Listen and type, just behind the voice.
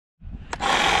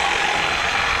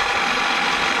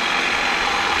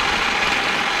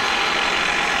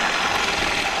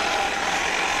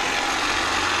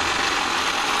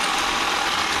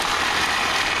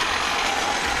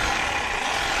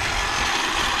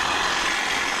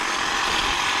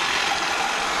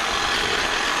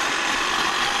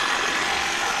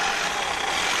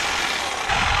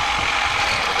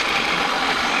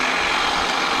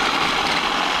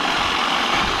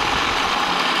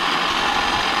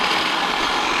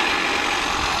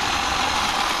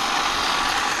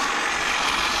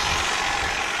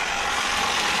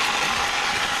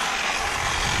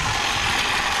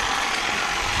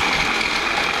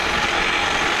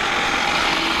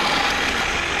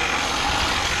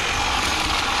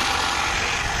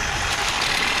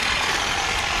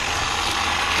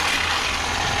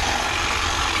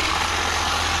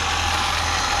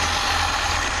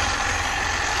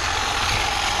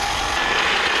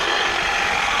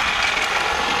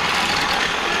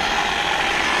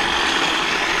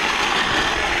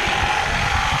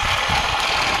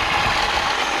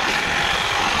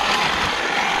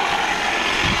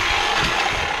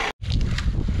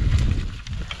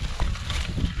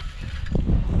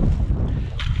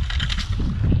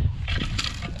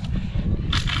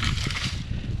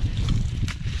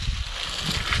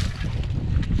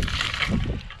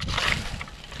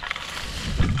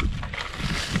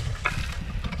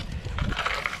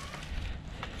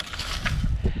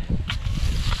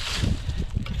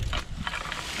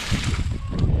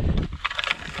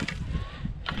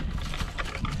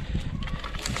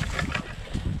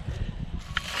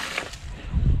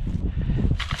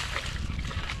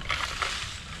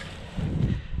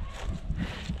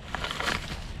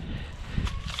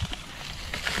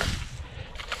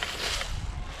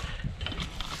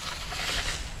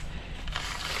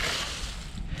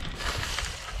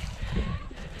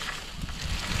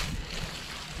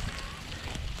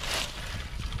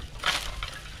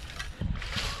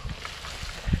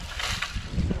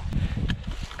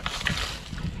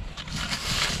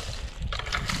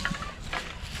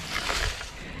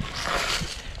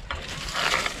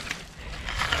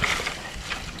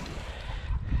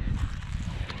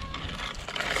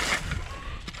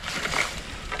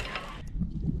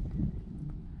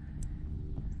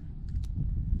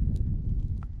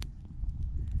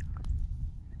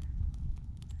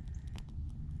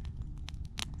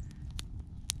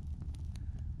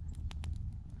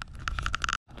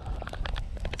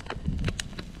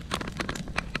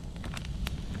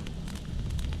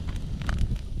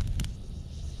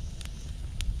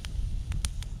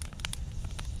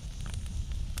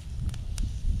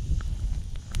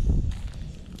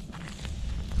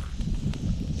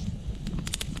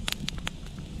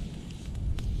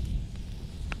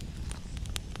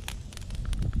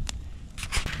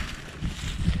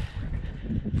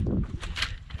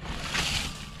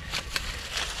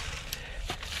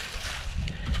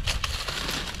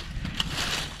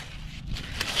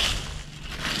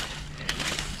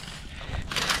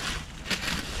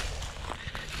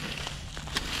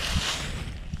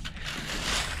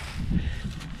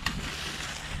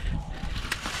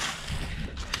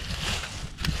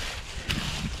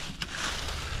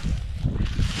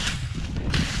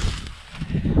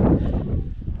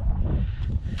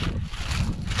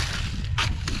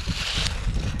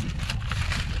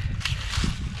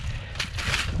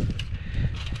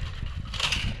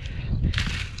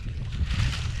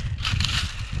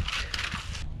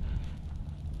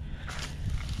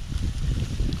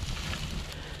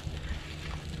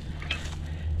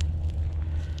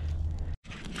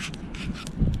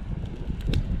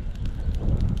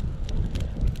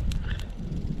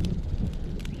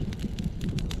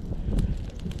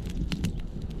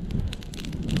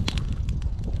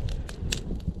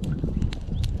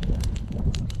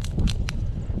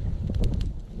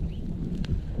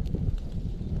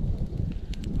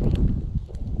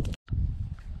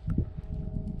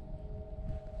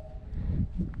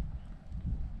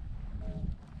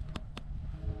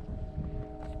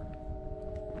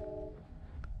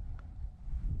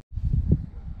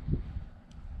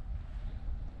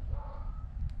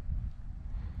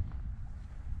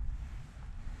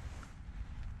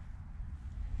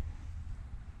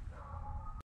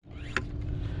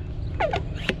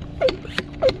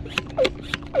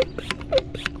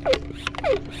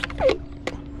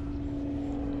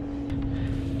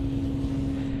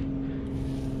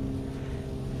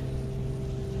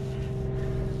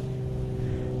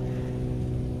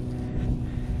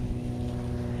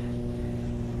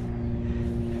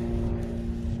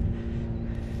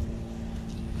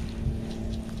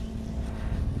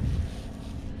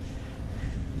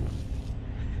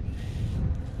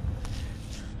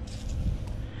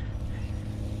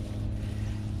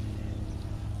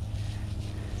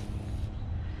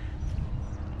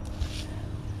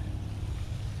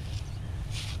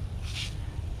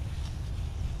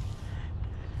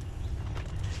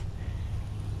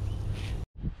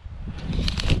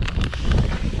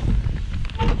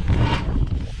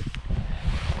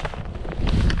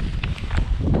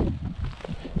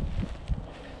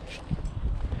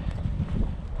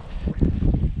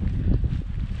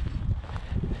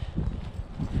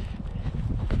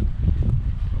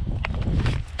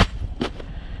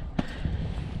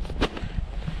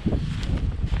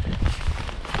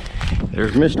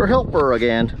There's Mr. Helper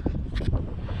again.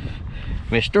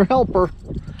 Mr. Helper.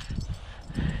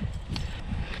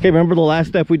 Okay, remember the last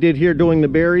step we did here doing the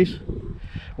berries?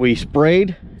 We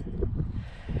sprayed.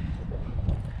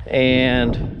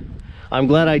 And I'm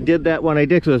glad I did that when I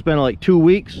did, because it's been like 2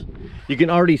 weeks. You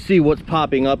can already see what's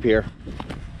popping up here.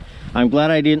 I'm glad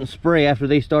I didn't spray after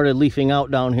they started leafing out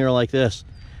down here like this.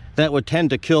 That would tend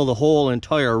to kill the whole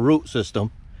entire root system,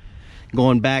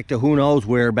 going back to who knows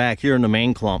where back here in the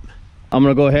main clump. I'm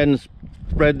gonna go ahead and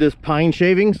spread this pine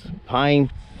shavings.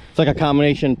 Pine, it's like a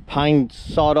combination pine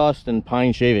sawdust and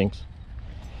pine shavings.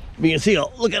 You can see,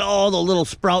 look at all the little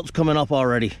sprouts coming up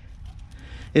already.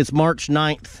 It's March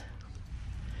 9th.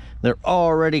 They're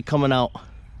already coming out.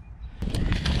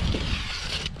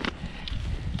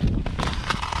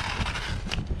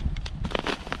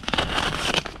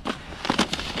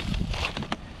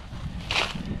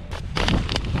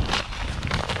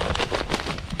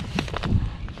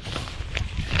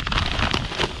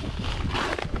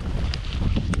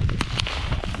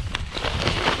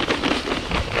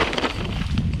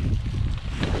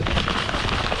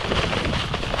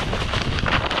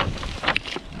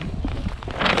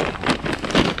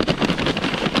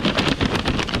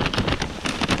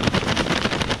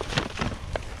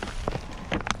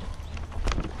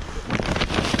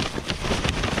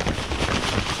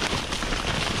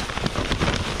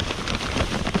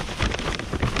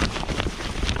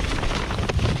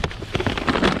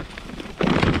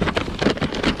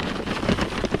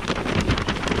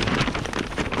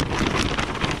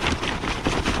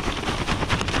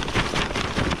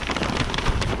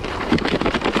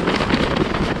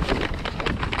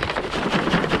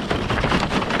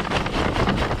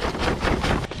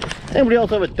 Anybody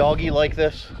else have a doggy like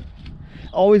this?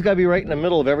 Always gotta be right in the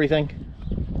middle of everything.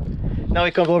 Now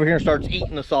he comes over here and starts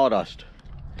eating the sawdust.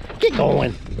 Get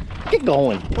going. Get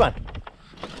going. Come on.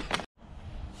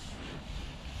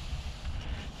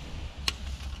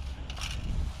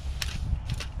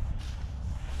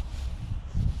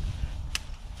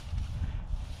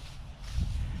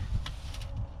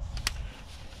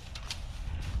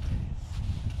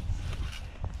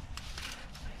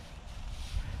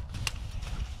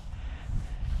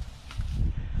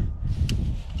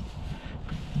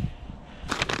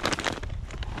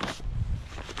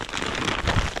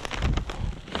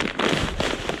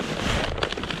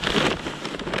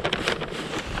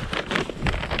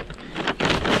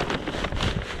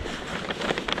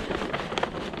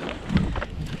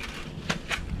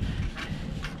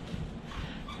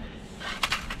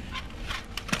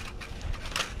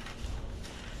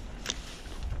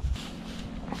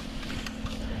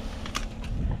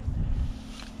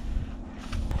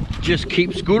 Just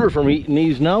keep Scooter from eating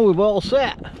these now. We've all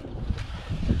set.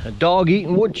 A dog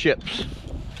eating wood chips.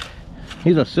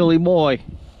 He's a silly boy.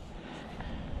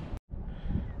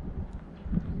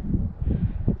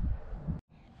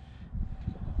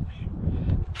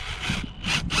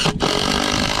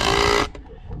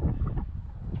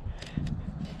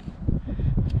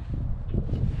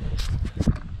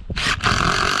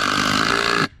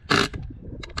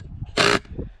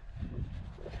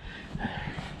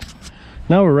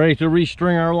 Now we're ready to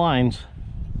restring our lines.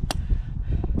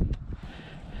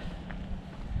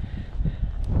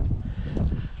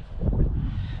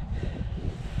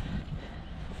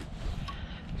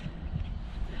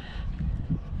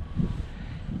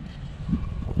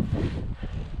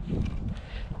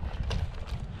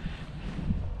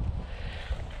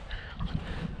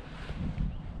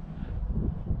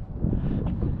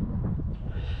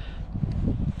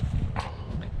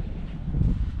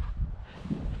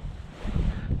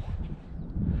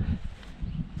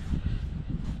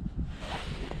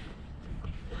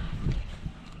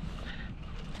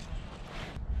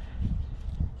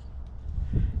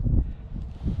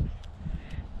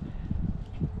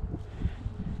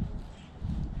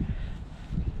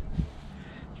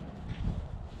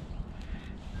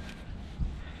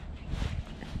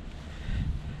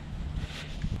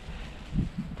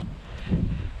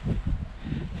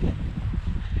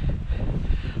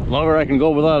 The longer I can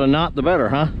go without a knot, the better,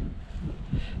 huh?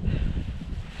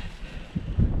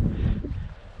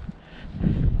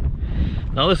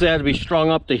 Now this has to be strung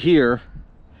up to here,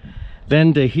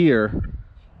 then to here,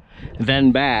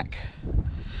 then back.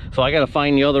 So I got to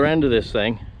find the other end of this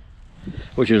thing,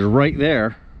 which is right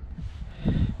there,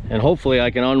 and hopefully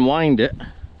I can unwind it.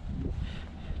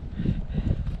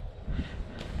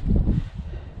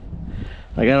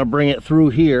 I got to bring it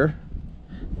through here.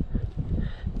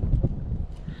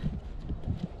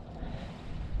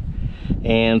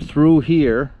 And through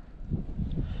here.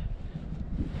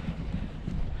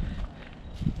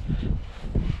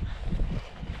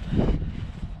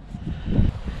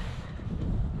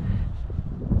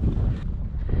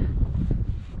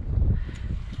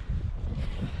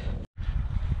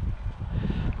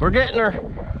 We're getting her.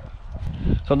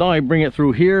 So now I bring it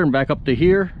through here and back up to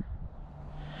here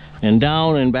and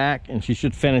down and back, and she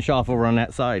should finish off over on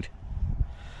that side.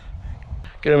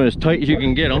 Get them as tight as you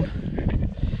can get them.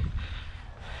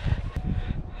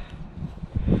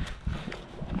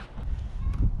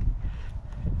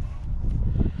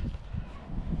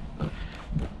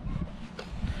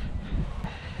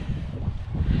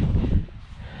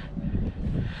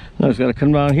 Now I just got to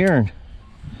come down here and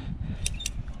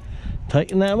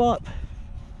tighten them up.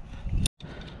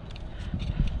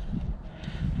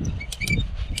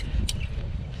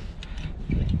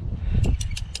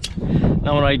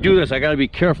 Now when I do this, I got to be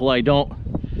careful I don't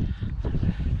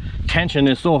tension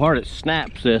this so hard it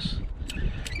snaps this,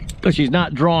 because she's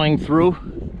not drawing through.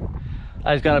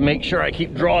 I just got to make sure I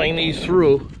keep drawing these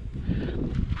through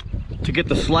to get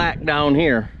the slack down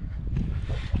here.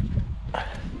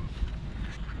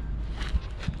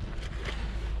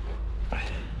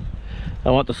 I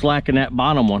want the slack in that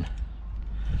bottom one.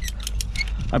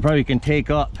 I probably can take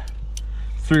up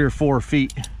 3 or 4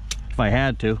 feet if I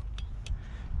had to.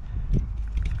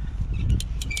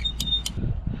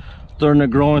 During the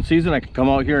growing season, I can come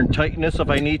out here and tighten this if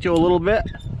I need to a little bit,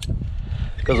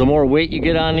 because the more weight you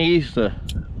get on these, the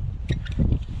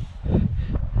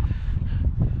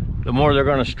more they're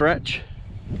going to stretch.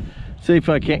 See if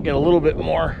I can't get a little bit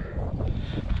more.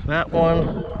 That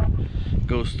one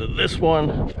goes to this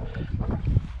one,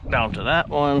 down to that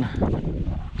one,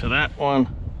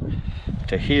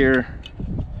 to here.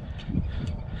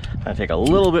 I take a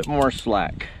little bit more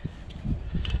slack.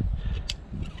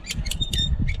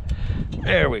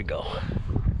 There we go.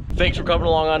 Thanks for coming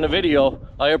along on the video.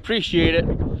 I appreciate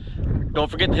it. Don't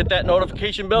forget to hit that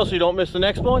notification bell so you don't miss the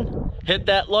next one. Hit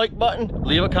that like button,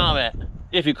 leave a comment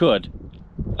if you could.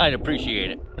 I'd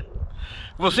appreciate it.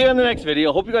 We'll see you on the next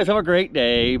video. Hope you guys have a great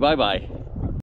day. Bye bye.